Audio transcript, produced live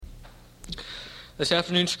This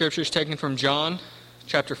afternoon's scripture is taken from John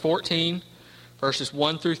chapter 14, verses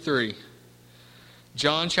 1 through 3.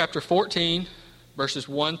 John chapter 14, verses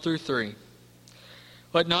 1 through 3.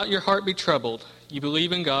 Let not your heart be troubled. You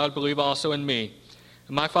believe in God, believe also in me.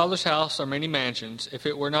 In my Father's house are many mansions. If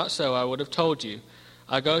it were not so, I would have told you.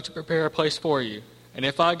 I go to prepare a place for you. And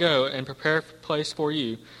if I go and prepare a place for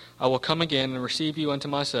you, I will come again and receive you unto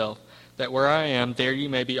myself, that where I am, there you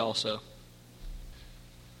may be also.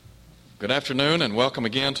 Good afternoon and welcome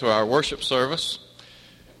again to our worship service.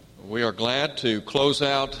 We are glad to close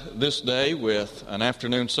out this day with an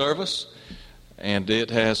afternoon service, and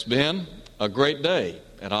it has been a great day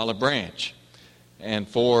at Olive Branch. And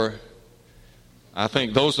for, I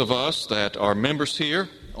think, those of us that are members here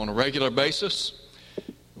on a regular basis,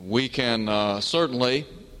 we can certainly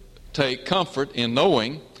take comfort in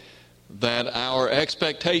knowing that our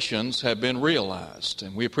expectations have been realized.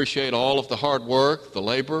 And we appreciate all of the hard work, the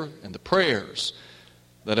labor, and the prayers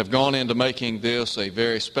that have gone into making this a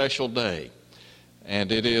very special day.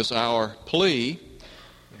 And it is our plea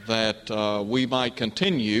that we might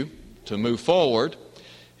continue to move forward.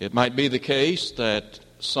 It might be the case that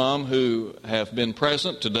some who have been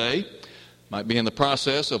present today might be in the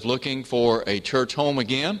process of looking for a church home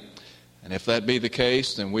again. And if that be the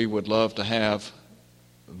case, then we would love to have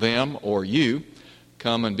them or you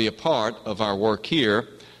come and be a part of our work here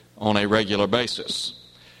on a regular basis.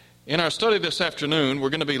 In our study this afternoon, we're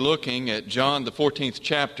going to be looking at John the 14th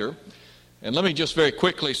chapter. And let me just very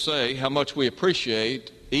quickly say how much we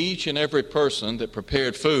appreciate each and every person that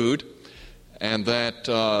prepared food and that,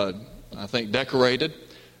 I think, decorated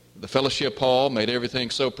the fellowship hall, made everything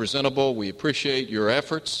so presentable. We appreciate your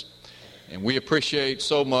efforts. And we appreciate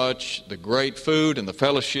so much the great food and the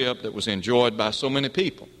fellowship that was enjoyed by so many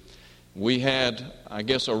people. We had, I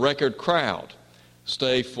guess, a record crowd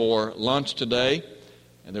stay for lunch today,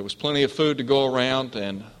 and there was plenty of food to go around,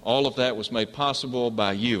 and all of that was made possible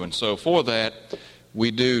by you. And so for that, we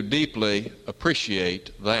do deeply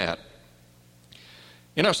appreciate that.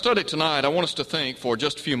 In our study tonight, I want us to think for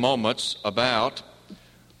just a few moments about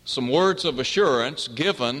some words of assurance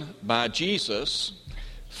given by Jesus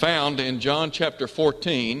found in John chapter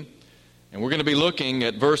 14, and we're going to be looking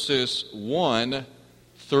at verses 1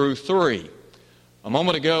 through 3. A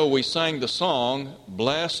moment ago, we sang the song,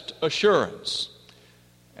 Blessed Assurance.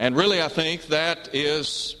 And really, I think that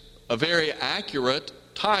is a very accurate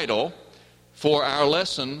title for our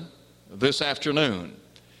lesson this afternoon,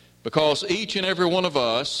 because each and every one of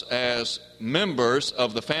us, as members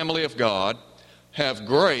of the family of God, have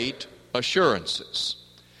great assurances.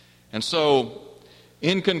 And so,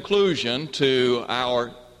 in conclusion to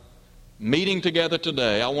our meeting together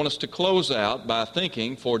today, I want us to close out by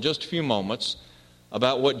thinking for just a few moments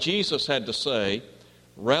about what Jesus had to say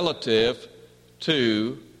relative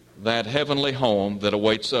to that heavenly home that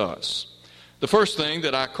awaits us. The first thing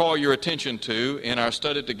that I call your attention to in our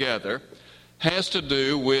study together has to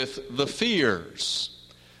do with the fears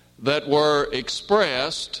that were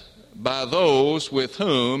expressed by those with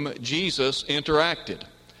whom Jesus interacted.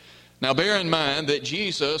 Now, bear in mind that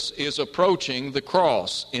Jesus is approaching the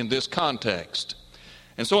cross in this context.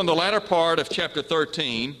 And so in the latter part of chapter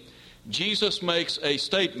 13, Jesus makes a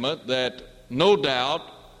statement that no doubt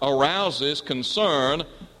arouses concern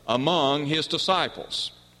among his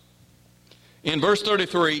disciples. In verse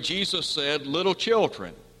 33, Jesus said, "Little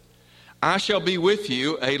children, I shall be with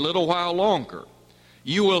you a little while longer.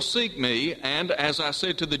 You will seek me, and as I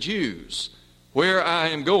said to the Jews, where I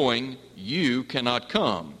am going, you cannot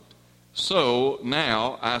come. So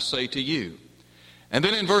now I say to you." And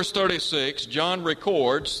then in verse 36, John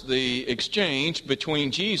records the exchange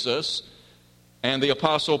between Jesus and the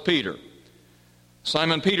Apostle Peter.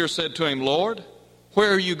 Simon Peter said to him, "Lord,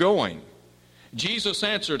 where are you going?" Jesus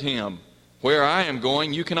answered him, "Where I am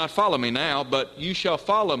going, you cannot follow me now, but you shall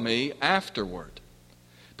follow me afterward."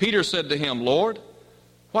 Peter said to him, "Lord,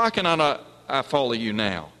 why cannot I follow you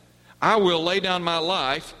now? I will lay down my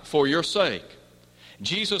life for your sake."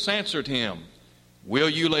 Jesus answered him, "Will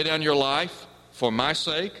you lay down your life for my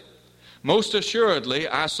sake? Most assuredly,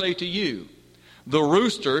 I say to you, the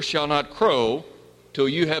rooster shall not crow till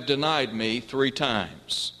you have denied me 3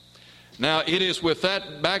 times. Now, it is with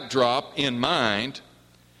that backdrop in mind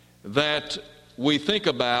that we think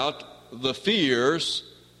about the fears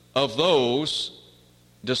of those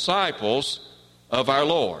disciples of our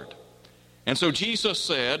Lord. And so Jesus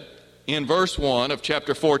said in verse 1 of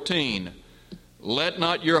chapter 14, "Let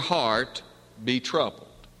not your heart be troubled."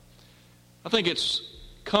 I think it's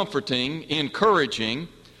comforting, encouraging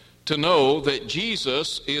to know that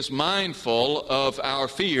Jesus is mindful of our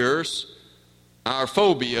fears, our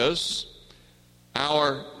phobias,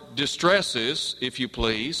 our distresses, if you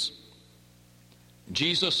please.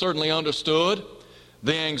 Jesus certainly understood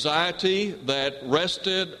the anxiety that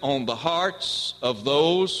rested on the hearts of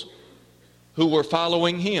those who were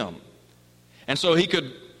following him. And so he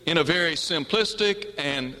could, in a very simplistic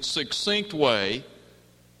and succinct way,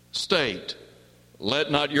 state,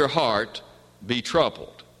 "Let not your heart be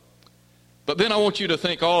troubled." But then I want you to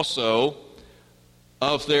think also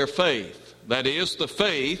of their faith. That is, the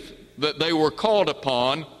faith that they were called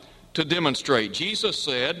upon to demonstrate. Jesus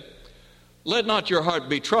said, "Let not your heart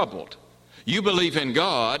be troubled. You believe in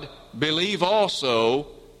God, believe also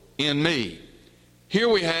in me." Here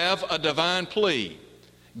we have a divine plea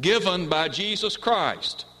given by Jesus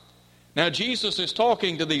Christ. Now, Jesus is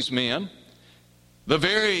talking to these men, the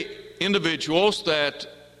very individuals that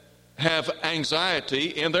have anxiety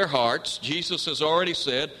in their hearts. Jesus has already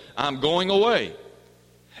said, "I'm going away,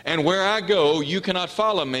 and where I go, you cannot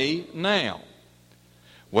follow me now."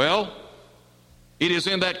 Well, it is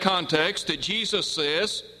in that context that Jesus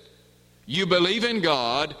says, "You believe in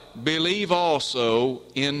God, believe also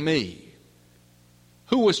in me."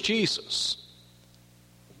 Who was Jesus?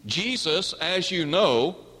 Jesus, as you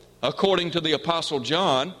know, according to the Apostle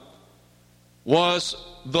John, was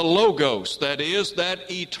the Logos, that is,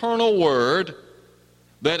 that eternal Word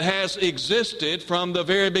that has existed from the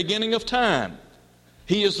very beginning of time.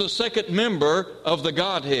 He is the second member of the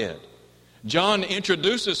Godhead. John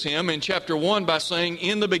introduces him in chapter 1 by saying,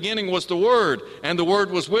 "In the beginning was the Word, and the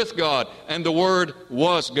Word was with God, and the Word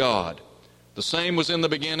was God. The same was in the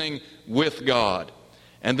beginning with God."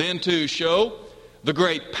 And then to show the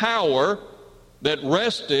great power that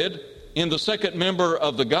rested in the second member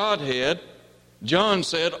of the Godhead, John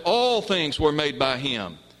said, "All things were made by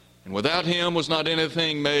him, and without him was not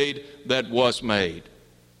anything made that was made."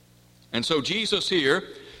 And so Jesus here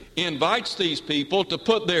invites these people to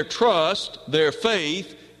put their trust, their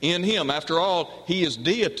faith in him. After all, he is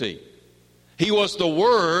deity. He was the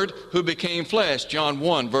Word who became flesh, John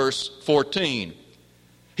 1, verse 14.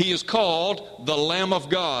 He is called the Lamb of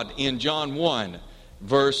God in John 1,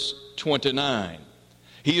 verse 29.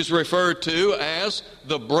 He is referred to as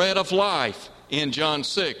the bread of life in John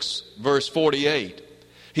 6, verse 48.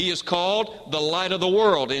 He is called the light of the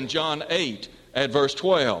world in John 8 at verse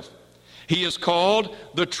 12. He is called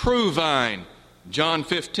the true vine, John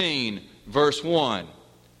 15, verse 1.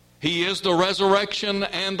 He is the resurrection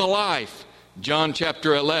and the life, John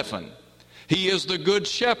chapter 11. He is the good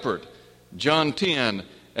shepherd, John 10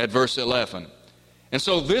 at verse 11. And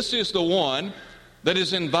so this is the one that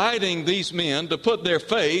is inviting these men to put their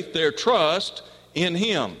faith, their trust in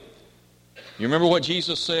him. You remember what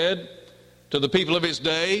Jesus said to the people of his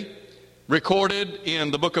day, recorded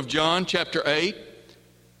in the book of John chapter 8?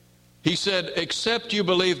 He said, "Except you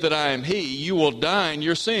believe that I am he, you will die in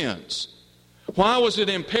your sins." Why was it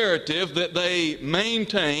imperative that they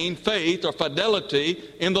maintain faith or fidelity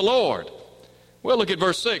in the Lord? Well, look at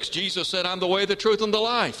verse 6. Jesus said, "I'm the way, the truth, and the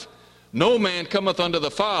life. No man cometh unto the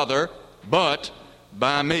Father but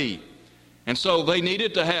by me." And so they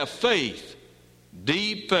needed to have faith,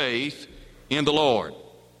 deep faith in the Lord.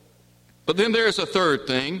 But then there's a third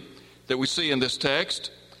thing that we see in this text,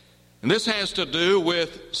 and this has to do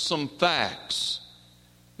with some facts.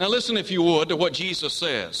 Now listen, if you would, to what Jesus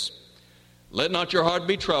says. "Let not your heart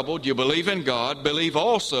be troubled. You believe in God, believe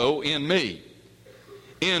also in me.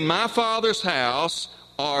 In my Father's house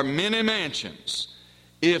are many mansions.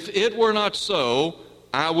 If it were not so,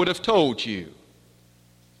 I would have told you."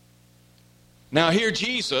 Now here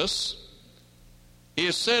Jesus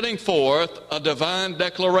is setting forth a divine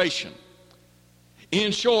declaration.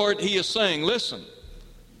 In short, he is saying, listen,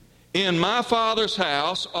 in my Father's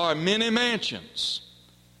house are many mansions.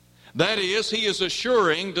 That is, he is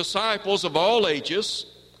assuring disciples of all ages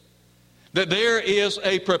that there is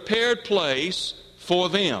a prepared place for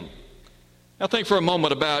them. Now think for a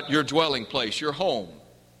moment about your dwelling place, your home,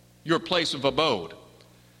 your place of abode.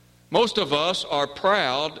 Most of us are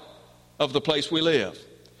proud of the place we live.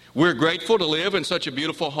 We're grateful to live in such a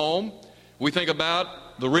beautiful home. We think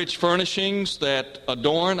about the rich furnishings that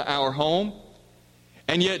adorn our home.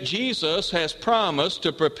 And yet Jesus has promised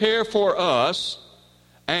to prepare for us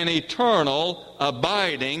an eternal,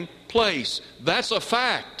 abiding place. That's a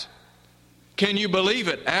fact. Can you believe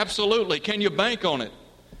it? Absolutely. Can you bank on it?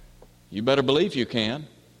 You better believe you can.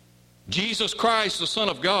 Jesus Christ, the Son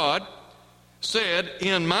of God, said,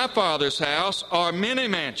 "In my Father's house are many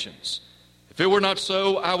mansions. If it were not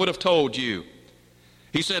so, I would have told you."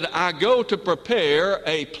 He said, "I go to prepare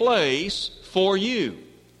a place for you."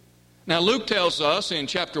 Now Luke tells us in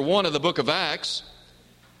chapter 1 of the book of Acts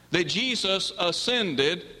that Jesus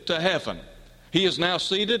ascended to heaven. He is now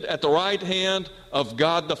seated at the right hand of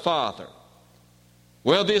God the Father.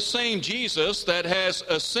 Well, this same Jesus that has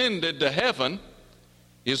ascended to heaven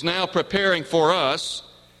is now preparing for us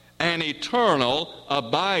an eternal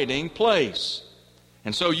abiding place.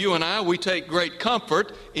 And so you and I, we take great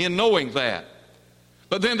comfort in knowing that.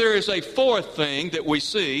 But then there is a fourth thing that we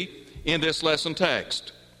see in this lesson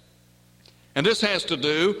text. And this has to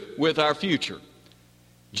do with our future.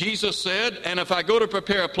 Jesus said, "And if I go to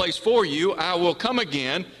prepare a place for you, I will come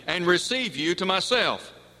again and receive you to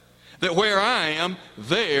myself, that where I am,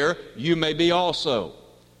 there you may be also."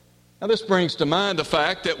 Now this brings to mind the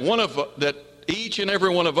fact that each and every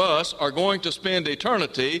one of us are going to spend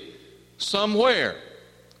eternity somewhere.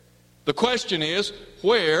 The question is,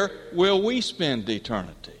 where will we spend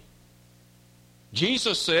eternity?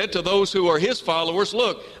 Jesus said to those who are his followers,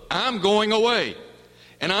 "Look, I'm going away,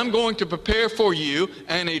 and I'm going to prepare for you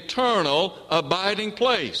an eternal abiding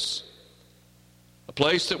place." A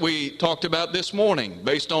place that we talked about this morning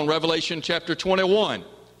based on Revelation chapter 21.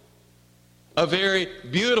 A very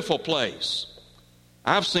beautiful place.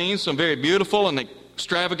 I've seen some very beautiful and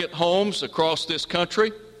extravagant homes across this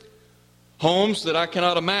country. Homes that I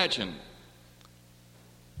cannot imagine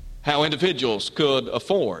how individuals could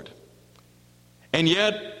afford. And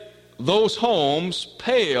yet, those homes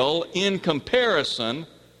pale in comparison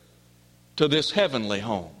to this heavenly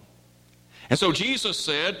home. And so Jesus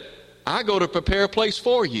said, "I go to prepare a place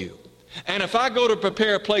for you. And if I go to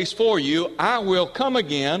prepare a place for you, I will come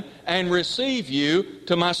again and receive you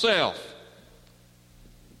to myself."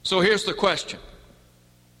 So here's the question.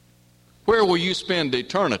 Where will you spend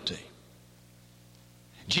eternity?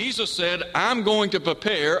 Jesus said, "I'm going to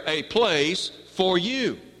prepare a place for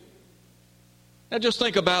you." Now just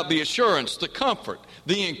think about the assurance, the comfort,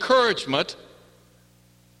 the encouragement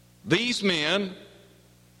these men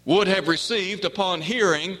would have received upon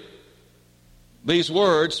hearing these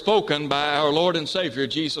words spoken by our Lord and Savior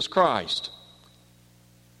Jesus Christ.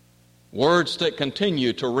 Words that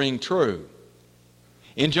continue to ring true.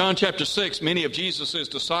 In John chapter 6, many of Jesus'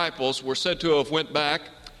 disciples were said to have went back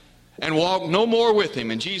and walked no more with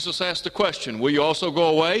him. And Jesus asked the question, "Will you also go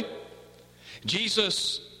away?"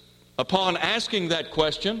 Jesus, upon asking that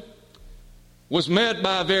question, was met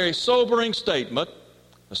by a very sobering statement,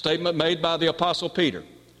 a statement made by the Apostle Peter.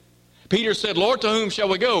 Peter said, "Lord, to whom shall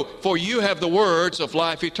we go? For you have the words of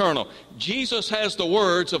life eternal." Jesus has the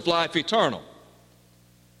words of life eternal.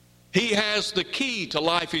 He has the key to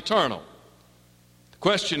life eternal. The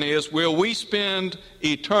question is, will we spend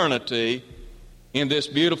eternity in this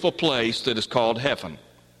beautiful place that is called heaven?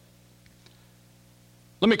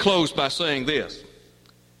 Let me close by saying this.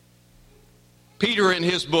 Peter in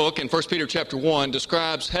his book, in 1 Peter chapter 1,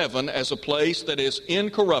 describes heaven as a place that is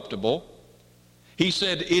incorruptible. He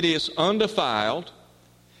said it is undefiled.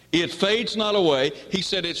 It fades not away. He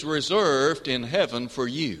said it's reserved in heaven for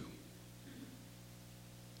you.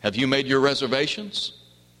 Have you made your reservations?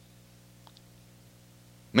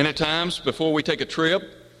 Many times before we take a trip,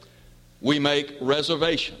 we make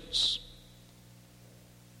reservations.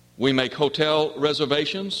 We make hotel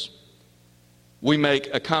reservations. We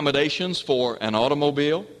make accommodations for an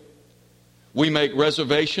automobile. We make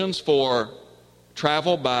reservations for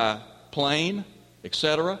travel by plane,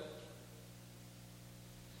 etc.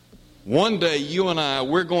 One day, you and I,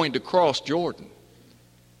 we're going to cross Jordan.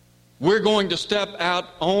 We're going to step out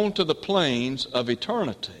onto the plains of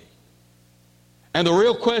eternity. And the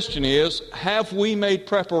real question is, have we made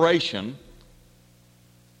preparation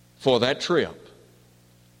for that trip?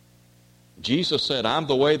 Jesus said, "I'm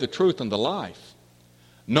the way, the truth, and the life.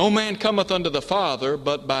 No man cometh unto the Father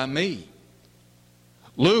but by me."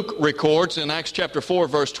 Luke records in Acts chapter 4,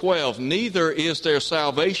 verse 12, "Neither is there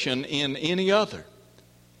salvation in any other.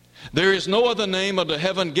 There is no other name under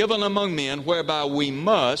heaven given among men whereby we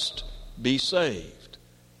must be saved."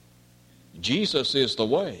 Jesus is the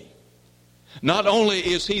way. Not only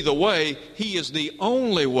is he the way, he is the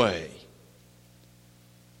only way.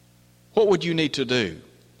 What would you need to do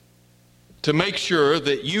to make sure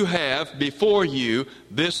that you have before you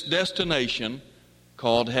this destination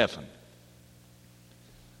called heaven?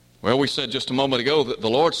 Well, we said just a moment ago that the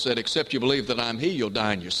Lord said, "Except you believe that I'm he, you'll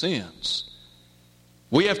die in your sins."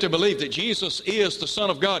 We have to believe that Jesus is the Son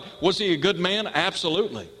of God. Was he a good man?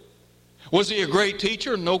 Absolutely. Was he a great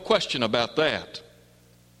teacher? No question about that.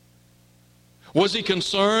 Was he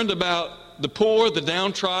concerned about the poor, the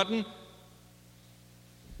downtrodden?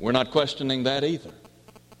 We're not questioning that either.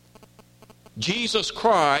 Jesus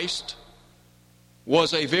Christ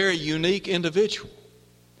was a very unique individual.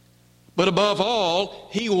 But above all,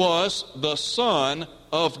 he was the Son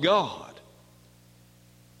of God.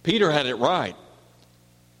 Peter had it right.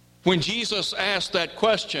 When Jesus asked that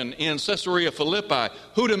question in Caesarea Philippi,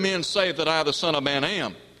 who do men say that I, the Son of Man,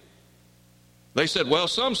 am? They said, well,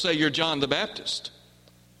 some say you're John the Baptist,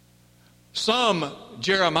 some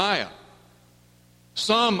Jeremiah,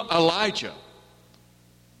 some Elijah.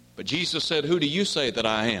 But Jesus said, who do you say that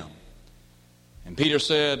I am? And Peter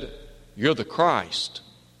said, you're the Christ,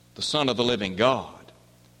 the Son of the living God.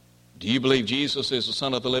 Do you believe Jesus is the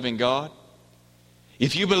Son of the living God?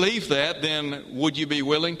 If you believe that, then would you be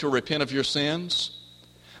willing to repent of your sins?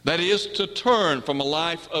 That is, to turn from a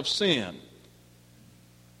life of sin,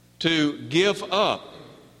 to give up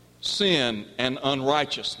sin and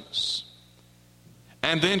unrighteousness,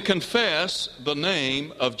 and then confess the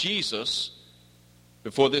name of Jesus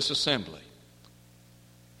before this assembly.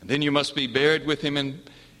 And then you must be buried with him in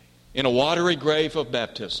a watery grave of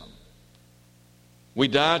baptism. We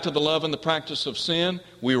die to the love and the practice of sin.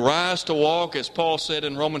 We rise to walk, as Paul said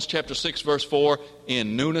in Romans chapter 6, verse 4,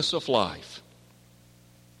 in newness of life.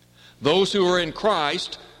 Those who are in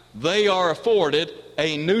Christ, they are afforded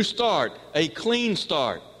a new start, a clean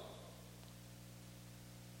start.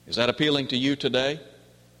 Is that appealing to you today?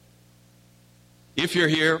 If you're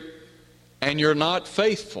here and you're not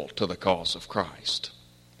faithful to the cause of Christ,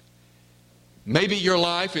 maybe your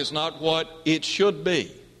life is not what it should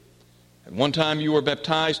be. At one time you were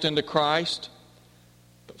baptized into Christ,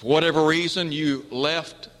 but for whatever reason you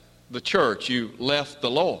left the church, you left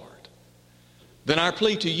the Lord. Then our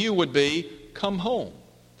plea to you would be, come home,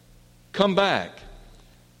 come back.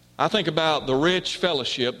 I think about the rich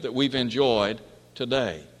fellowship that we've enjoyed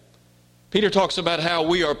today. Peter talks about how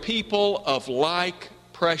we are people of like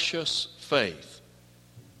precious faith.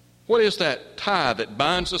 What is that tie that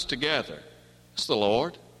binds us together? It's the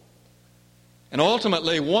Lord. And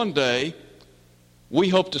ultimately, one day, we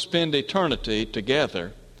hope to spend eternity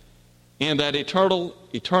together in that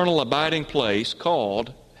eternal abiding place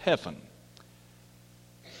called heaven.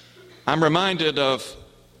 I'm reminded of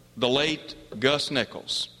the late Gus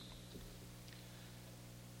Nichols.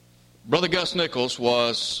 Brother Gus Nichols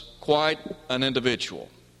was quite an individual.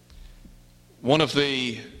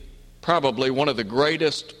 Probably one of the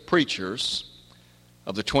greatest preachers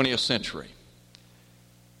of the 20th century.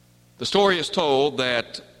 The story is told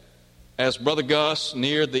that as Brother Gus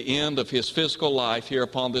neared the end of his physical life here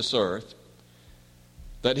upon this earth,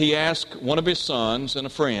 that he asked one of his sons and a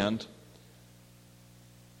friend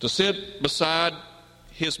to sit beside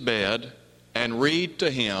his bed and read to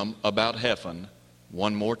him about heaven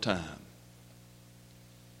one more time.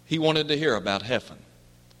 He wanted to hear about heaven.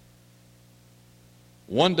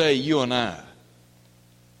 One day you and I,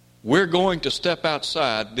 we're going to step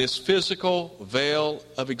outside this physical veil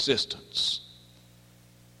of existence.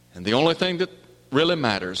 And the only thing that really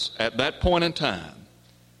matters at that point in time,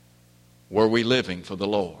 were we living for the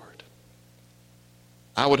Lord?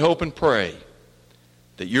 I would hope and pray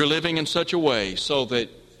that you're living in such a way so that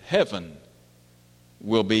heaven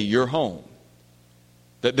will be your home,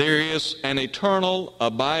 that there is an eternal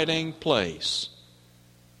abiding place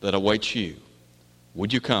that awaits you.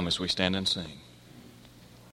 Would you come as we stand and sing?